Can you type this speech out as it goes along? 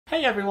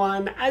Hey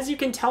everyone! As you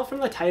can tell from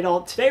the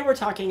title, today we're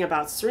talking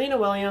about Serena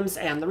Williams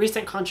and the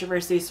recent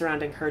controversy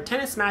surrounding her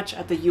tennis match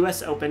at the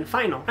US Open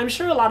final. I'm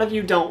sure a lot of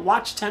you don't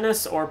watch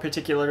tennis or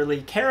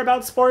particularly care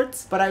about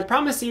sports, but I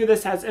promise you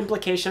this has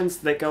implications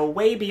that go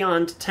way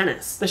beyond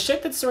tennis. The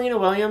shit that Serena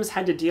Williams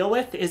had to deal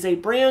with is a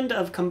brand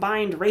of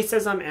combined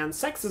racism and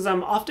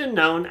sexism often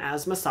known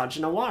as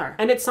misogynoir,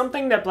 and it's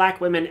something that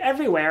black women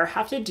everywhere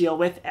have to deal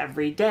with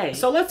every day.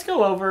 So let's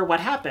go over what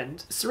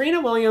happened.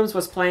 Serena Williams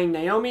was playing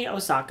Naomi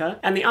Osaka,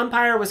 and the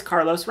umpire was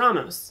Carlos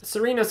Ramos.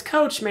 Serena's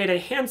coach made a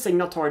hand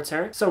signal towards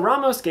her, so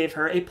Ramos gave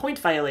her a point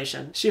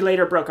violation. She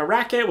later broke a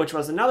racket, which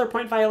was another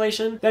point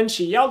violation. Then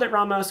she yelled at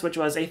Ramos, which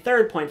was a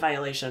third point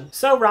violation.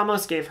 So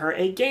Ramos gave her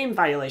a game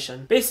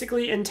violation.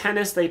 Basically, in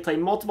tennis, they play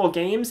multiple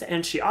games,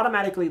 and she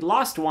automatically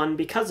lost one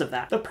because of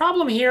that. The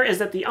problem here is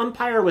that the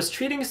umpire was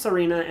treating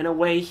Serena in a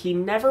way he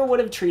never would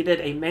have treated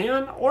a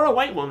man or a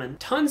white woman.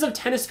 Tons of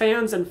tennis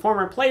fans and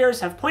former players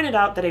have pointed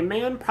out that a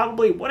man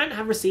probably wouldn't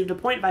have received a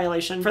point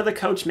violation for the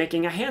coach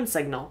making a hand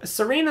signal.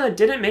 Serena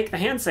didn't make the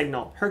hand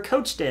signal, her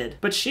coach did,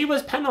 but she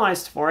was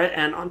penalized for it,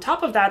 and on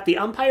top of that, the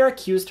umpire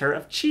accused her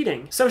of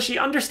cheating. So she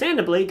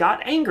understandably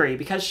got angry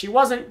because she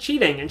wasn't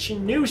cheating and she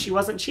knew she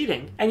wasn't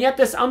cheating. And yet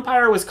this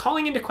umpire was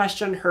calling into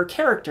question her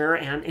character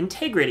and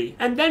integrity.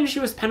 And then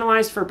she was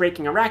penalized for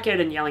breaking a racket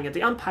and yelling at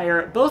the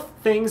umpire, both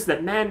things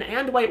that men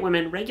and white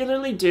women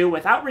regularly do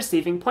without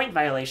receiving point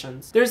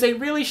violations. There's a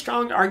really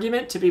strong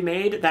argument to be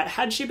made that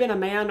had she been a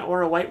man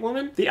or a white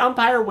woman, the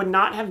umpire would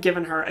not have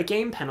given her a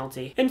game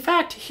penalty. In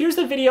fact, here's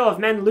a video of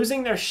men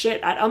losing their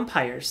shit at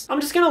umpires. I'm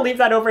just gonna leave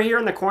that over here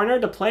in the corner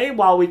to play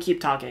while we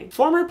keep talking.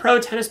 Former pro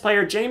tennis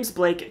player James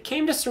Blake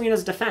came to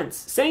Serena's defense,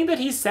 saying that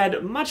he's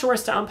said much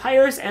worse to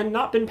umpires and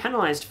not been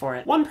penalized for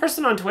it. One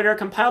person on Twitter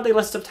compiled a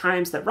list of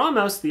times that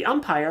Ramos, the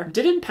umpire,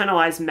 didn't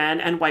penalize men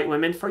and white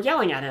women for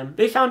yelling at him.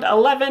 They found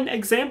 11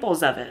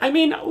 examples of it. I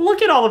mean,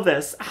 look at all of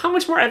this. How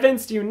much more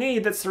evidence do you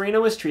need that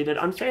Serena was treated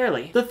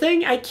unfairly? The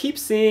thing I keep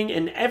seeing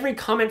in every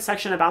comment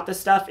section about this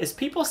stuff is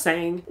people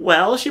saying,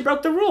 well, she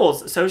broke the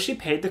rules, so she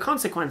paid the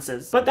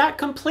consequences. But that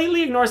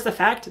completely ignores the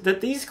fact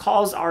that these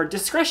calls are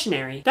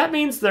discretionary. That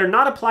means they're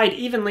not applied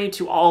evenly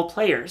to all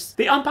players.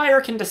 The umpire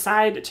can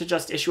decide to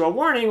just issue a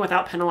warning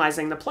without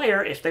penalizing the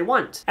player if they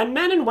want. And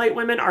men and white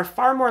women are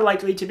far more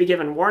likely to be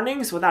given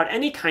warnings without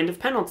any kind of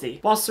penalty,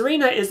 while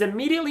Serena is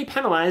immediately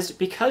penalized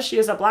because she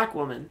is a black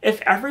woman.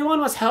 If everyone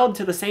was held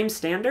to the same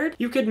standard,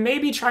 you could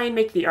maybe try and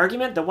make the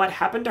argument that what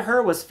happened to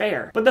her was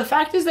fair. But the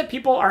fact is that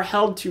people are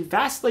held to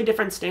vastly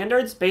different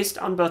standards based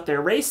on both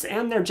their race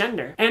and their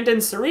gender. And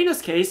in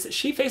Serena's case,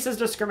 she faces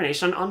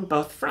discrimination on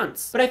both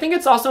fronts. But I think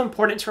it's also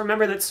important to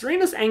remember that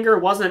Serena's anger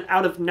wasn't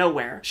out of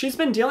nowhere. She's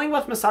been dealing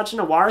with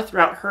misogynoir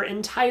throughout her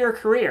entire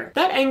career.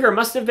 That anger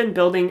must have been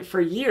building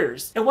for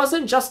years. It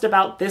wasn't just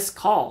about this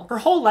call. Her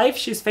whole life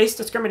she's faced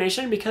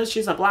discrimination because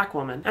she's a black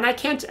woman. And I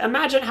can't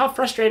imagine how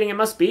frustrating it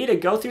must be to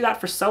go through that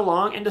for so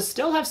long and to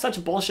still have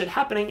such bullshit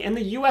happening in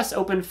the US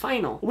Open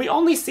final. We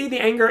only see the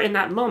anger in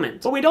that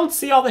moment, but we don't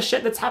see all the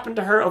shit that's happened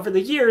to her over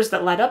the years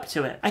that led up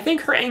to it. I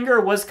think her anger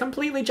was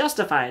completely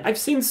justified. I've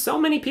seen so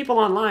many people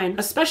online,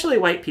 especially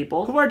white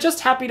people, who are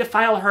just happy to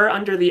file her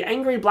under the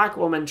angry black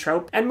woman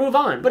trope and move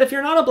on. But if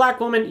you're not a black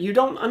woman, you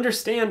don't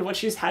understand what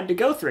she's had to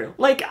go through.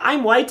 Like,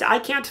 I'm white, I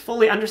can't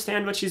fully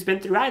understand what she's been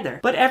through either.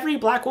 But every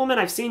black woman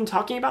I've seen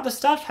talking about this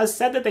stuff has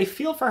said that they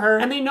feel for her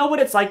and they know what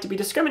it's like to be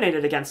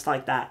discriminated against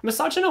like that.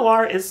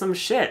 Misogynoir is some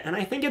shit, and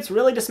I think it's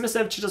really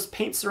dismissive to just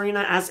paint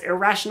Serena as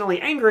irrationally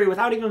angry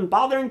without even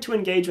bothering to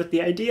engage with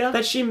the idea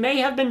that she may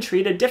have been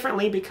treated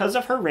differently because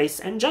of her race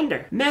and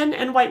gender. Men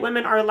and white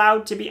women are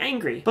allowed to be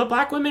angry, but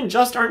black women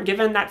just aren't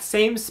given that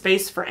same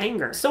space for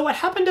anger. So what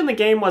happened in the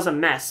game was a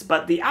mess,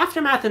 but the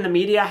aftermath in the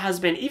media has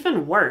been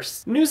even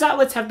worse. News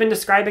outlets have been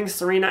describing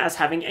Serena as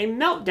having a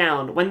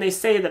meltdown when they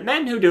say that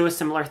men who do a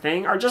similar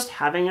thing are just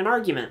having an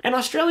argument. An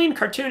Australian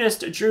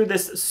cartoonist drew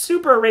this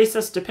super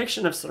racist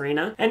depiction of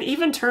Serena and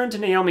even turned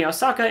Naomi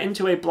Osaka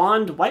into a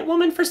blonde white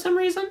woman for some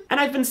reason. And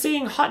I've been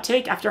seeing hot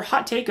take after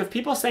hot take of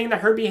people saying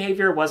that her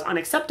behavior was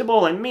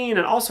unacceptable and mean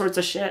and all sorts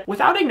of shit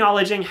without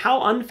acknowledging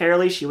how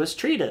unfairly she was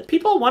treated.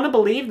 People want to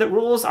believe that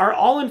rules are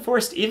all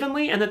enforced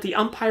evenly and that the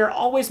umpire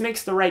always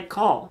makes the right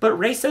call. But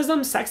racism,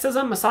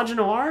 sexism,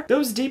 misogynoir,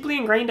 those deeply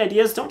ingrained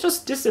ideas don't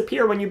just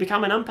disappear when you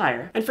become an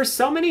umpire. And for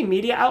so many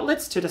media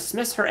outlets to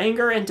dismiss her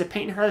anger and to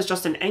paint her as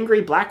just an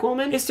angry black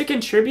woman is to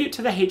contribute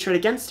to the hatred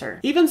against her.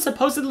 Even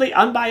supposedly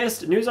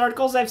unbiased news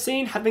articles I've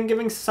seen have been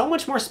giving so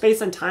much more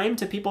space and time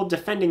to people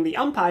defending the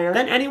umpire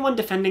than anyone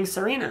defending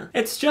Serena.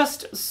 It's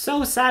just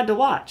so sad to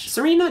watch.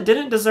 Serena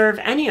didn't deserve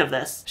any of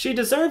this. She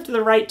deserved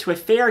the right to a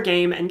fair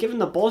game, and given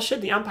the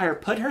bullshit the umpire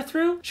put her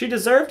through, she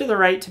deserved the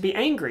right to be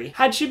angry.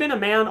 Had she been a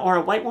man or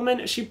a white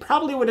woman, she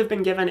probably would have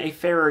been given a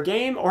fairer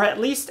game, or at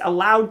least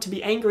allowed to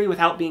be angry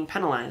without being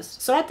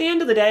penalized. So at the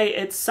end of the day,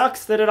 it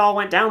sucks that it all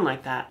went down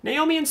like that.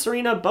 Naomi and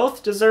Serena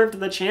both deserved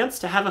the chance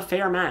to have a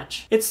fair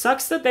match. It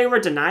sucks that they were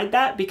denied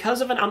that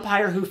because of an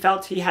umpire who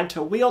felt he had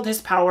to wield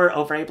his power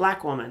over a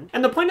black woman.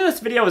 And the point of this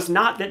video is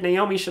not that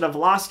Naomi should have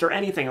lost or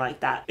anything like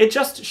that. It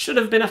just should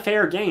have been a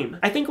fair game.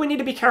 I think we need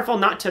to be careful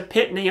not to to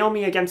pit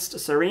Naomi against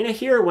Serena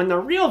here when the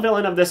real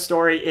villain of this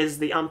story is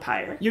the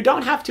umpire. You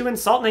don't have to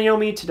insult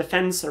Naomi to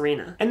defend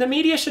Serena. And the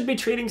media should be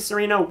treating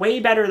Serena way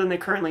better than they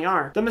currently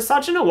are. The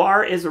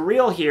misogynoir is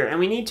real here, and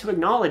we need to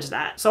acknowledge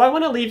that. So I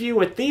want to leave you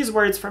with these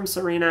words from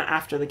Serena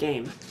after the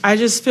game. I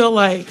just feel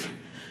like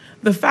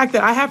the fact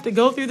that I have to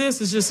go through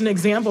this is just an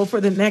example for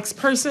the next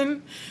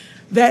person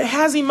that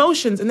has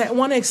emotions and that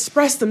want to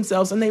express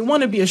themselves and they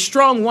want to be a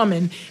strong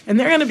woman, and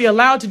they're going to be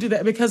allowed to do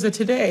that because of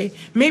today.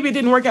 Maybe it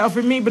didn't work out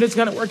for me, but it's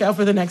going to work out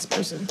for the next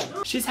person.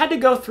 She's had to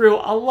go through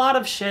a lot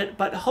of shit,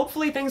 but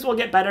hopefully things will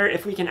get better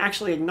if we can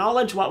actually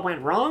acknowledge what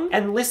went wrong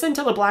and listen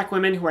to the Black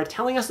women who are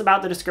telling us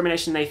about the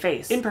discrimination they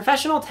face in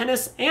professional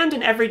tennis and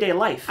in everyday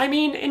life. I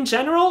mean, in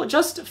general,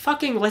 just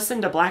fucking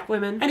listen to Black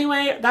women.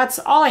 Anyway, that's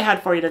all I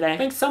had for you today.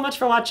 Thanks so much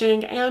for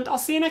watching, and I'll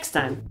see you next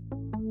time.